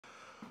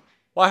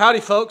Well, howdy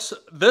folks.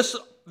 This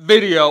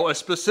video is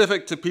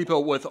specific to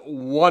people with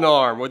one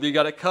arm. Whether you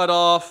got it cut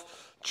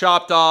off,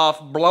 chopped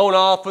off, blown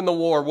off in the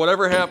war,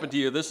 whatever happened to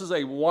you, this is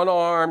a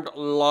one-armed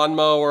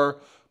lawnmower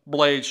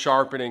blade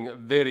sharpening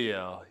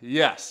video.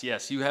 Yes,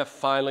 you have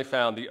finally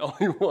found the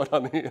only one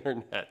on the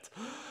internet.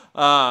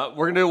 We're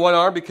going to do one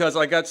arm because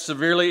I got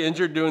severely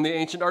injured doing the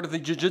ancient art of the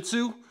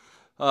jiu-jitsu.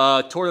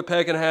 Tore the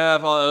peg in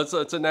half.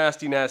 It's a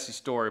nasty, nasty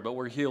story, but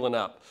we're healing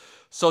up.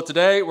 So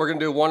today we're going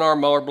to do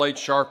one-arm mower blade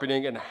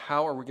sharpening, and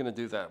how are we going to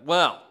do that?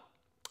 Well,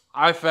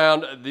 I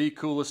found the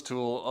coolest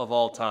tool of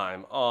all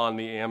time on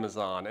the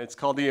Amazon. It's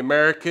called the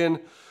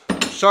American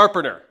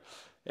Sharpener.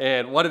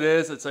 And what it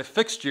is, it's a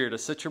fixture to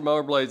sit your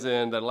mower blades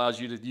in that allows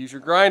you to use your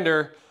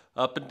grinder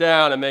up and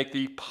down and make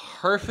the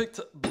perfect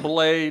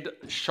blade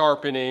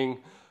sharpening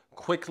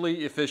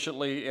quickly,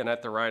 efficiently, and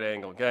at the right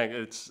angle. Gang,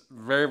 it's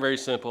very, very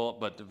simple,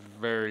 but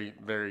very,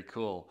 very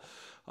cool.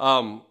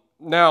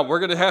 Now, we're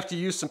going to have to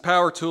use some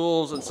power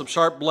tools and some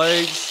sharp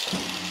blades.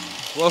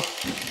 Whoa.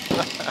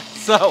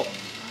 So,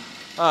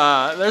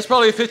 there's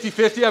probably a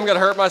 50-50. I'm going to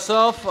hurt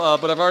myself,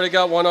 but I've already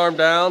got one arm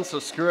down, so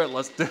screw it.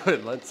 Let's do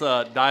it. Let's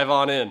dive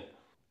on in.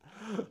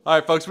 All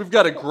right, folks, we've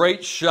got a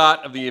great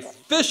shot of the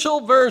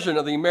official version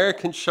of the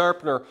American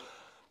Sharpener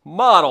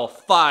Model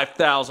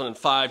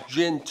 5005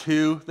 Gen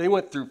 2. They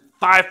went through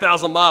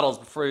 5,000 models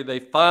before they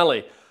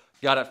finally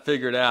got it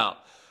figured out.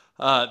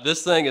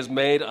 This thing is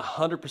made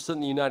 100%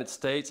 in the United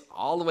States,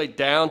 all the way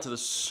down to the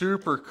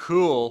super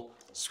cool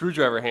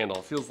screwdriver handle.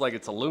 It feels like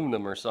it's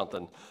aluminum or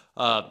something.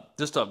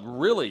 Just a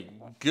really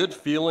good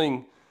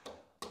feeling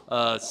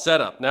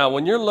setup. Now,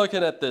 when you're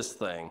looking at this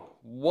thing,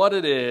 what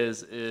it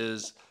is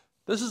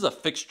this is a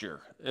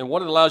fixture. And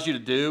what it allows you to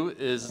do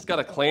is it's got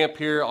a clamp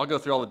here. I'll go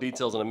through all the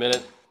details in a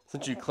minute.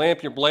 Since you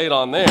clamp your blade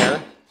on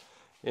there,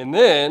 and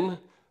then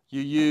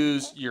you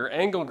use your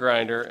angle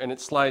grinder, and it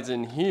slides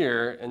in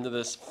here into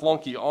this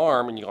flunky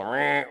arm, and you go,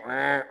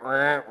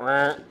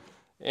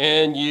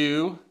 and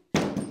you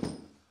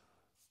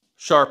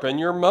sharpen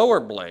your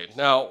mower blade.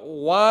 Now,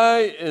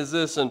 why is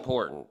this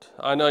important?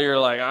 I know you're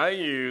like, I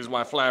use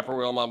my flapper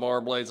wheel on my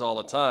mower blades all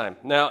the time.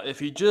 Now,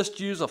 if you just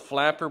use a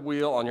flapper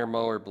wheel on your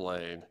mower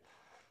blade,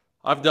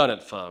 I've done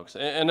it, folks,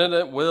 and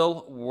it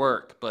will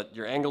work, but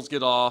your angles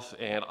get off,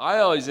 and I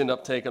always end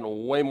up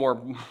taking way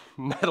more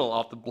metal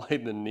off the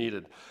blade than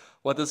needed.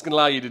 What this can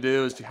allow you to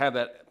do is to have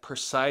that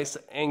precise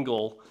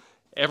angle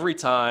every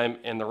time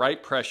and the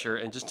right pressure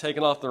and just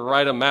taking off the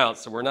right amount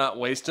so we're not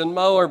wasting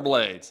mower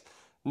blades.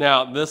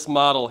 Now, this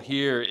model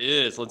here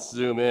is, let's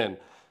zoom in,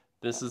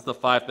 this is the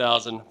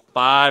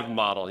 5005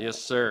 model, yes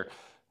sir.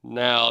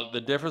 Now, the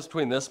difference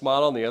between this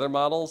model and the other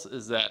models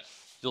is that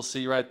you'll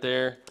see right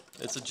there,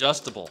 it's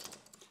adjustable.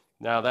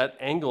 Now that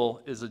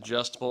angle is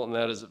adjustable, and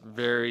that is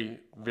very,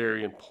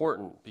 very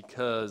important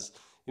because,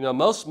 you know,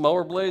 most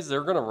mower blades,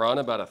 they're going to run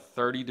about a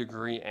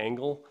 30-degree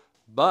angle,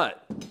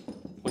 but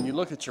when you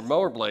look at your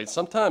mower blade,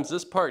 sometimes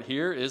this part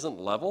here isn't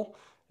level,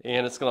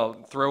 and it's going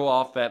to throw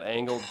off that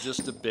angle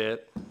just a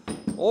bit.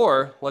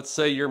 Or let's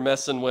say you're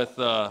messing with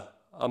a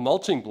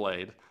mulching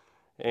blade,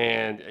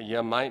 and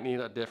you might need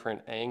a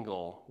different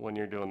angle when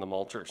you're doing the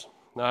mulchers.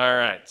 All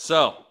right,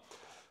 so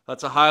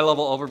that's a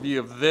high-level overview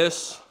of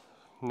this.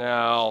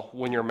 Now,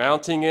 when you're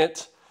mounting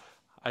it,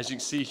 as you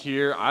can see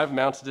here, I've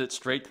mounted it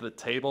straight to the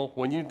table.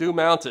 When you do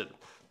mount it,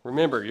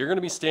 remember, you're going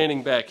to be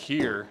standing back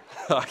here.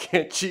 I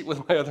can't cheat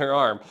with my other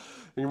arm.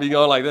 You're going to be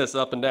going like this,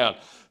 up and down.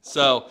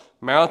 So,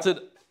 mount it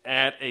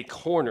at a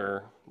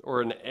corner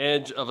or an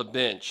edge of a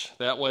bench.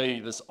 That way,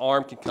 this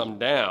arm can come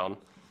down.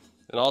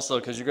 And also,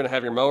 because you're going to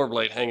have your mower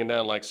blade hanging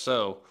down like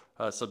so.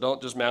 So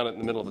don't just mount it in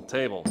the middle of the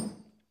table.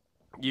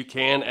 You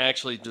can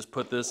actually just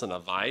put this in a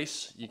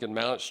vise. You can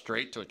mount it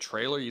straight to a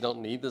trailer. You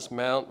don't need this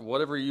mount.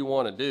 Whatever you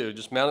want to do,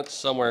 just mount it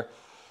somewhere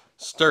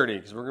sturdy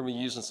because we're going to be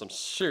using some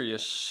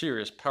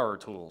serious power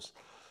tools.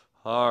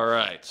 All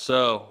right,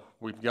 so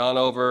we've gone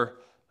over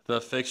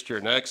the fixture.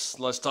 Next,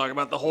 let's talk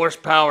about the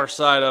horsepower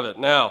side of it.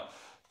 Now,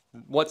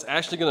 what's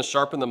actually going to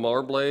sharpen the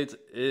mower blades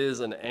is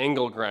an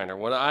angle grinder.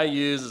 What I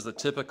use is the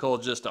typical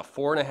just a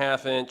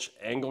 4.5-inch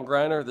angle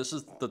grinder. This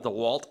is the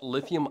DeWalt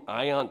lithium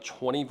ion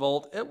 20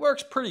 volt. It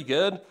works pretty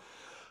good,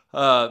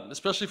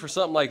 especially for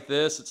something like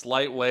this. It's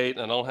lightweight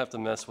and I don't have to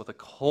mess with a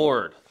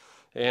cord.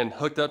 And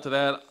hooked up to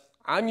that,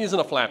 I'm using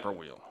a flapper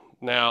wheel.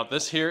 Now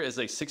this here is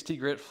a 60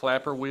 grit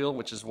flapper wheel,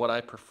 which is what I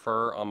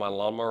prefer on my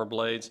lawnmower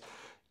blades.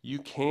 You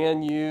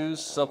can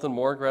use something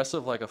more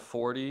aggressive like a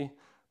 40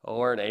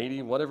 or an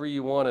 80, whatever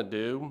you want to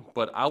do,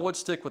 but I would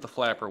stick with the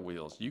flapper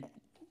wheels. You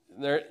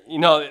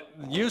know,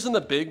 using the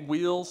big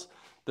wheels,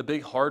 the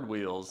big hard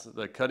wheels,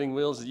 the cutting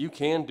wheels, you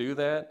can do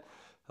that,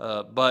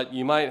 but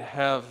you might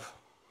have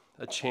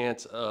a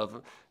chance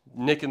of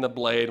nicking the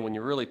blade when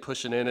you're really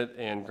pushing in it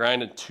and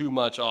grinding too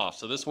much off.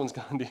 So this one's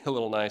going to be a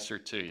little nicer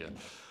to you.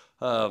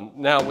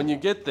 Now, when you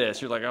get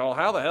this, you're like, oh,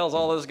 how the hell is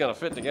all this going to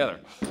fit together?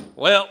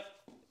 Well,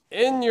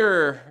 in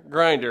your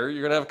grinder,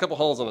 you're going to have a couple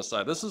holes on the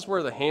side. This is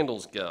where the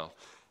handles go.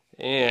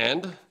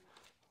 And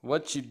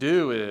what you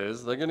do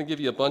is they're going to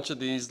give you a bunch of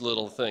these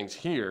little things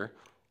here,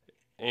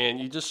 and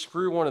you just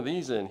screw one of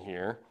these in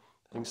here,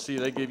 You can see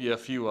they give you a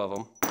few of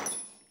them.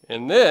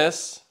 And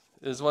this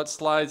is what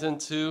slides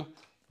into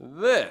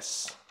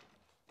this.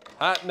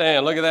 Hot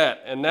damn, look at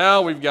that. And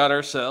now we've got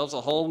ourselves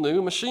a whole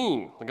new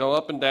machine. We go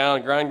up and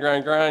down, grind,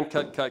 grind, grind,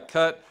 cut, cut,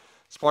 cut,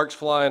 sparks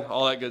flying,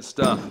 all that good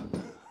stuff.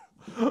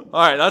 All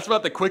right, that's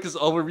about the quickest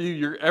overview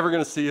you're ever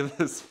gonna see of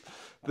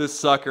this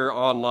sucker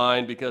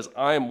online, because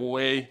I am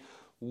way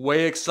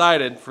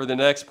excited for the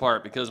next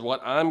part, because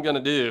what I'm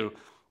gonna do,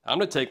 I'm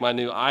gonna take my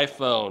new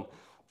iPhone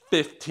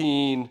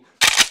 15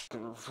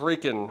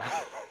 freaking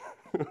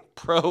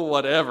Pro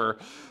whatever,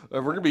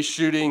 and we're gonna be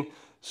shooting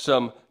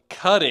some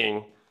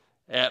cutting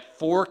at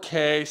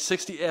 4K,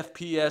 60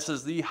 FPS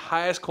is the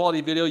highest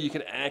quality video you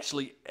can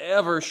actually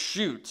ever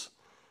shoot.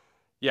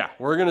 Yeah,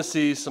 we're gonna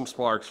see some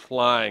sparks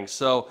flying.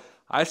 So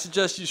I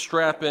suggest you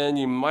strap in.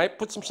 You might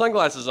put some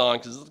sunglasses on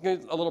because it's gonna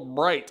get a little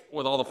bright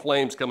with all the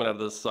flames coming out of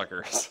this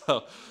sucker.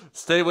 So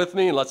stay with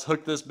me and let's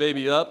hook this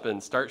baby up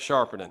and start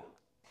sharpening.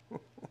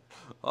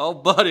 Oh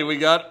buddy, we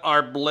got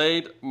our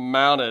blade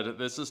mounted.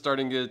 This is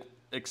starting to get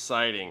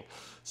exciting.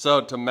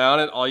 So to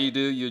mount it, all you do,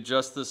 you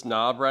adjust this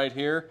knob right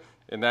here,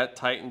 and that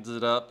tightens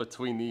it up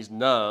between these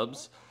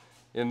nubs.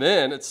 And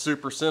then it's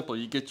super simple.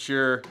 You get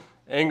your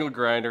angle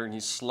grinder and you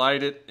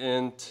slide it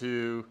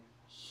into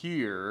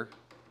here,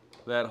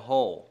 that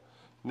hole.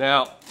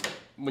 Now,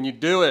 when you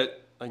do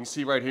it, you can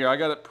see right here, I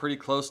got it pretty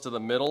close to the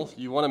middle.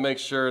 You want to make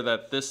sure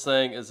that this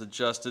thing is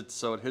adjusted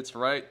so it hits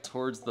right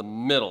towards the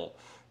middle.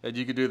 And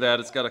you can do that.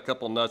 It's got a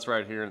couple nuts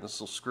right here, and this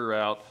will screw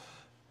out,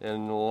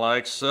 and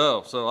like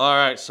so. So, all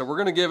right, so we're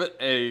gonna give it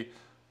a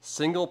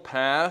single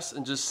pass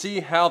and just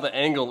see how the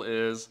angle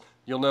is.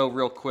 You'll know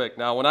real quick.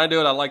 Now, when I do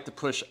it, I like to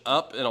push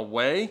up and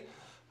away.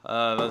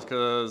 That's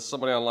because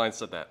somebody online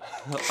said that.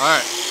 All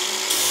right.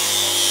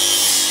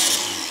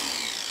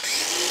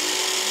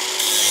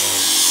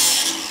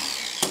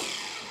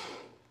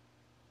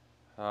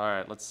 All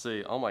right, let's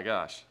see. Oh my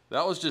gosh,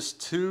 that was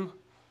just 2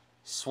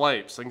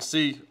 swipes. You can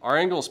see our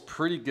angle is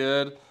pretty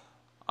good.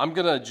 I'm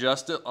gonna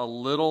adjust it a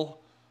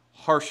little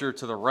harsher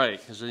to the right,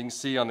 because you can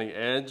see on the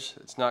edge,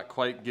 it's not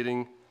quite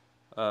getting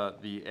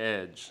the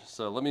edge.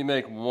 So let me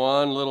make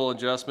one little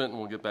adjustment and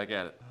we'll get back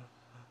at it.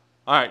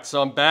 All right,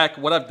 so I'm back.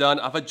 What I've done,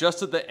 I've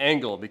adjusted the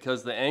angle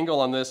because the angle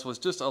on this was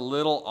just a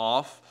little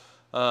off.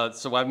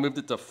 So I've moved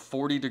it to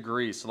 40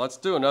 degrees. So let's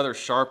do another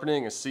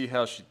sharpening and see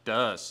how she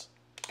does.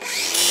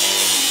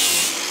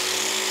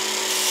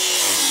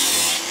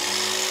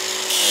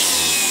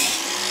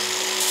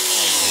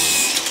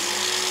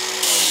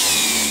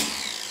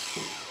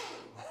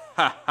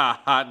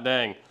 Hot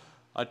dang.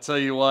 I tell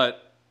you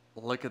what,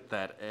 look at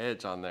that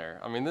edge on there.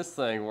 I mean, this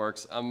thing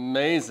works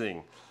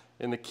amazing.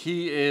 And the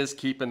key is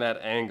keeping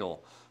that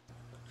angle.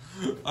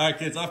 All right,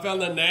 kids, I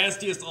found the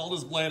nastiest,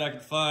 oldest blade I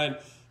could find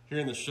here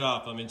in the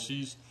shop. I mean,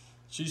 she's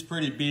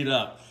pretty beat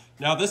up.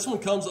 Now, this one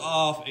comes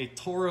off a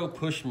Toro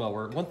push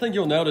mower. One thing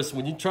you'll notice,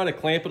 when you try to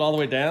clamp it all the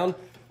way down,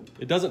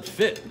 it doesn't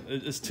fit.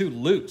 It's too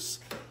loose.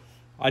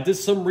 I did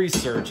some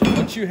research, and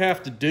what you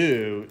have to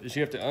do is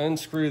you have to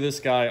unscrew this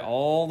guy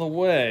all the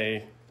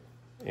way,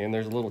 and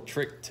there's a little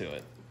trick to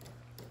it.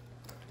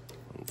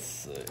 Let's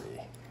see.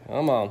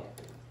 Come on.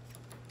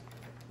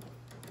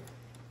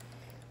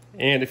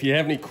 And if you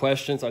have any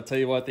questions, I tell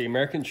you what, the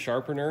American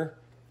Sharpener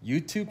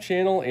YouTube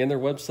channel and their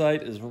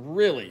website is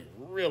really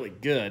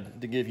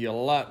good to give you a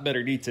lot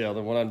better detail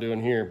than what I'm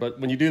doing here. But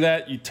when you do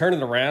that, you turn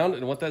it around,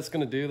 and what that's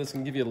going to do, that's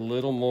going to give you a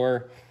little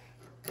more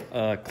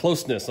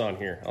closeness on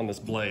here, on this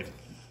blade.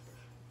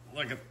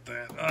 Look at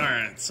that. All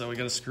right, so we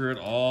got to screw it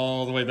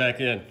all the way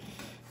back in.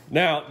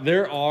 Now,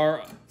 there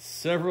are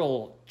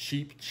several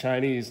cheap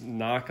Chinese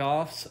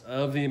knockoffs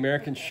of the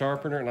American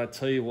Sharpener, and I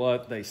tell you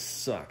what, they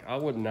suck. I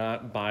would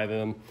not buy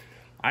them.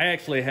 I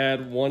actually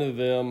had one of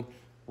them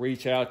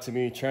reach out to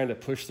me trying to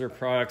push their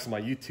products on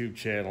my YouTube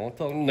channel. I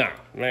thought, no,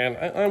 man,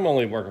 I'm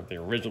only working with the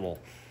original.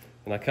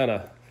 And I kind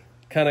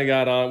of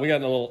got on, we got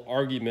in a little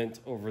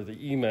argument over the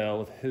email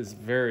with his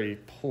very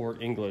poor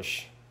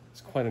English. It's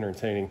quite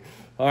entertaining.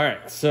 All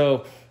right,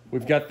 so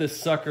we've got this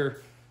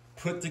sucker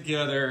put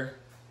together.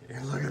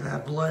 And look at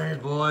that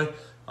blade, boy.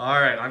 All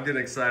right, I'm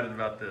getting excited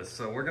about this.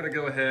 So we're gonna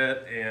go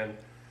ahead and,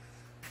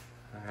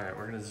 all right,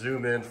 we're gonna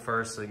zoom in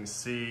first so you can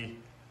see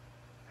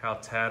how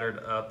tattered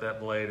up that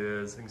blade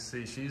is. You can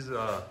see she's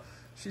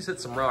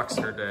hit some rocks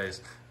in her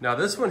days. Now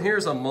this one here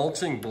is a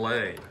mulching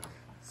blade.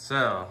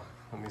 So,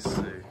 let me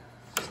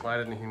see,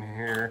 slide it in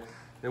here.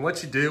 And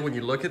what you do when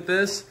you look at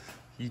this,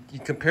 you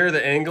compare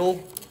the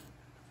angle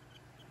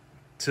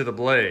to the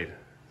blade.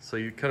 So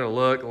you kind of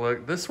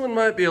look, this one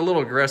might be a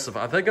little aggressive.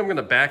 I think I'm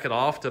gonna back it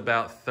off to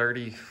about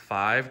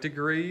 35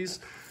 degrees.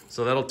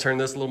 So that'll turn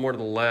this a little more to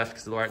the left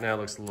because right now it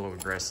looks a little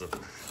aggressive.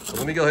 So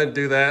let me go ahead and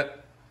do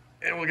that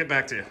and we'll get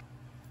back to you.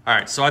 All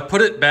right, so I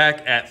put it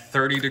back at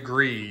 30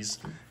 degrees.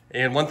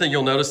 And one thing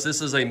you'll notice,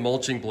 this is a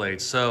mulching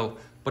blade.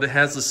 But it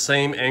has the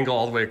same angle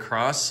all the way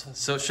across.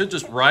 So it should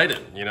just ride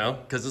it, you know,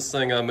 because this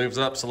thing moves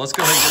up. So let's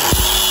go ahead and get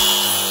it.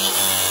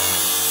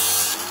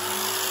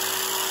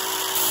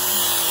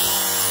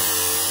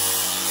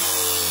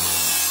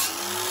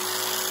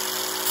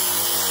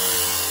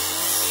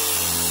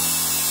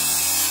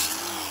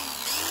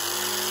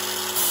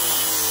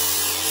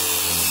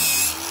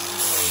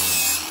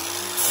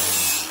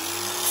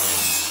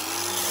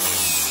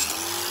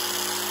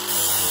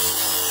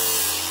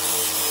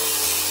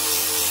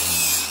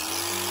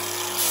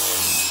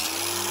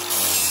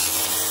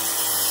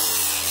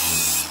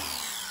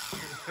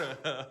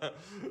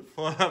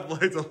 Flat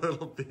blade's a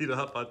little beat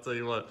up, I'll tell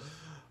you what.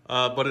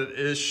 But it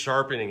is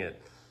sharpening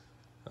it.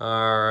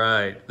 All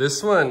right,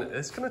 this one,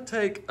 it's gonna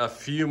take a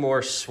few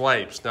more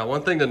swipes. Now,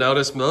 one thing to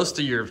notice, most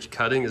of your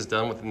cutting is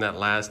done within that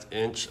last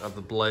inch of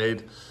the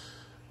blade.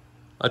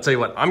 I'll tell you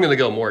what, I'm gonna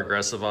go more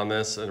aggressive on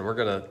this, and we're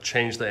gonna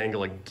change the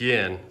angle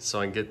again so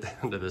I can get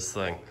down to this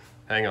thing.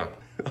 Hang on.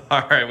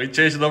 All right, we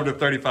changed it over to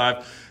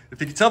 35.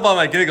 If you can tell by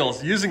my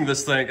giggles, using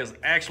this thing is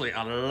actually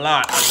a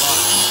lot.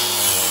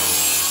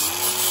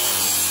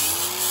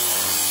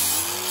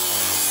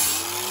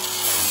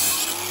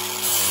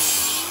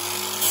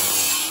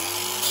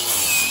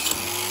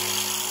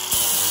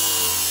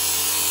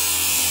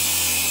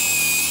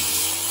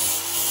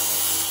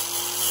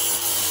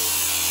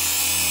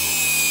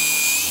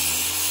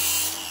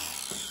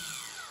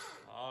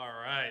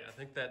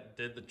 I think that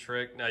did the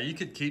trick. Now you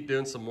could keep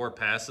doing some more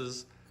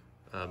passes,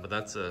 but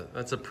that's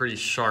a pretty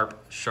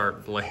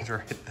sharp blade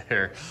right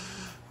there.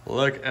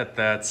 Look at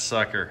that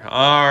sucker.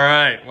 All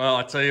right, well,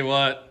 I tell you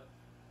what,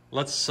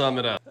 let's sum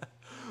it up.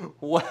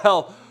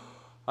 Well,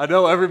 I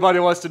know everybody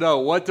wants to know,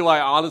 what do I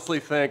honestly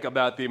think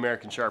about the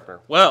American Sharpener?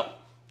 Well,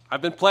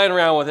 I've been playing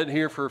around with it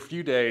here for a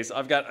few days.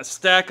 I've got a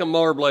stack of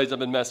mower blades I've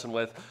been messing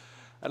with.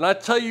 And I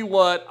tell you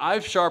what,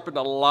 I've sharpened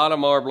a lot of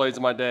mower blades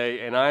in my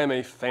day, and I am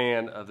a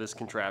fan of this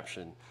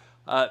contraption.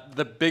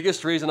 The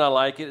biggest reason I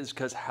like it is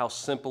because how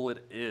simple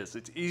it is.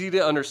 It's easy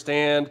to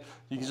understand.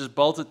 You can just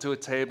bolt it to a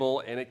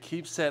table, and it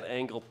keeps that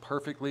angle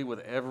perfectly with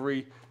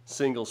every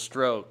single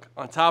stroke.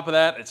 On top of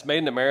that, it's made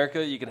in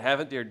America. You can have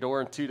it to your door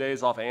in 2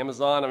 days off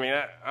Amazon.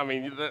 I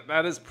mean,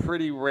 that is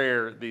pretty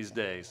rare these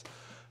days.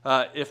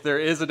 If there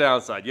is a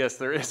downside, yes,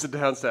 there is a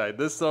downside.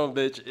 This son of a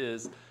bitch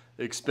is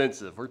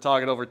expensive. We're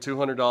talking over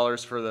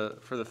 $200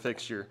 for the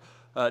fixture.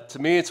 To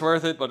me, it's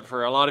worth it, but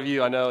for a lot of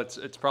you, I know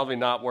it's probably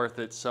not worth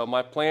it. So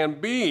my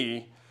plan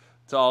B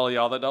to all of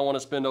y'all that don't want to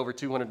spend over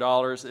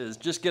 $200 is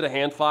just get a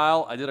hand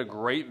file. I did a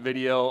great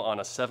video on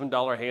a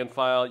 $7 hand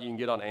file you can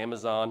get on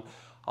Amazon.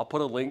 I'll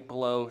put a link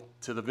below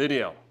to the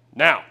video.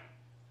 Now,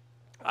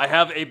 I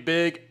have a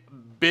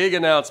big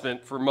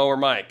announcement for Mower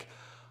Mike.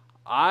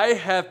 I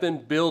have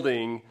been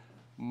building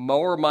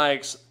Mower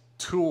Mike's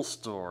tool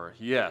store.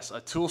 Yes,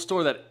 a tool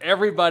store that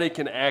everybody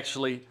can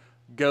actually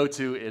go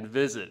to and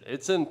visit.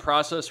 It's in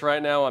process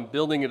right now. I'm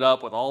building it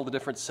up with all the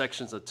different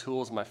sections of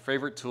tools, my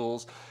favorite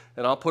tools,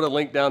 and I'll put a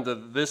link down to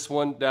this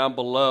one down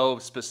below,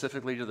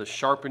 specifically to the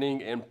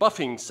sharpening and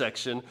buffing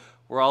section,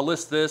 where I'll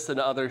list this and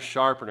other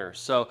sharpeners.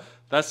 So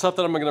that's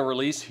something I'm going to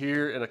release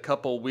here in a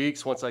couple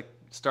weeks once I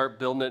start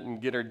building it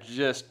and get her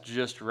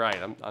just right.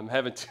 I'm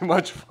having too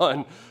much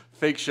fun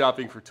fake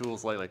shopping for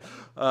tools lately.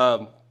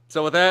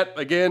 So with that,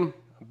 again,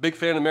 big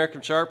fan of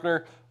American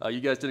Sharpener. You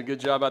guys did a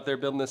good job out there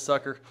building this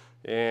sucker.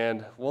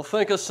 And we'll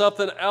think of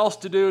something else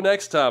to do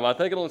next time. I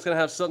think it's going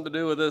to have something to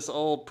do with this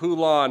old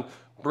Poulan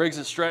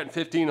Briggs & Stratton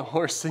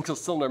 15-horse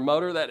single-cylinder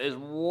motor that is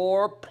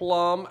wore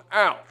plumb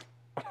out.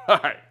 All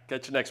right,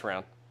 catch you next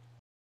round.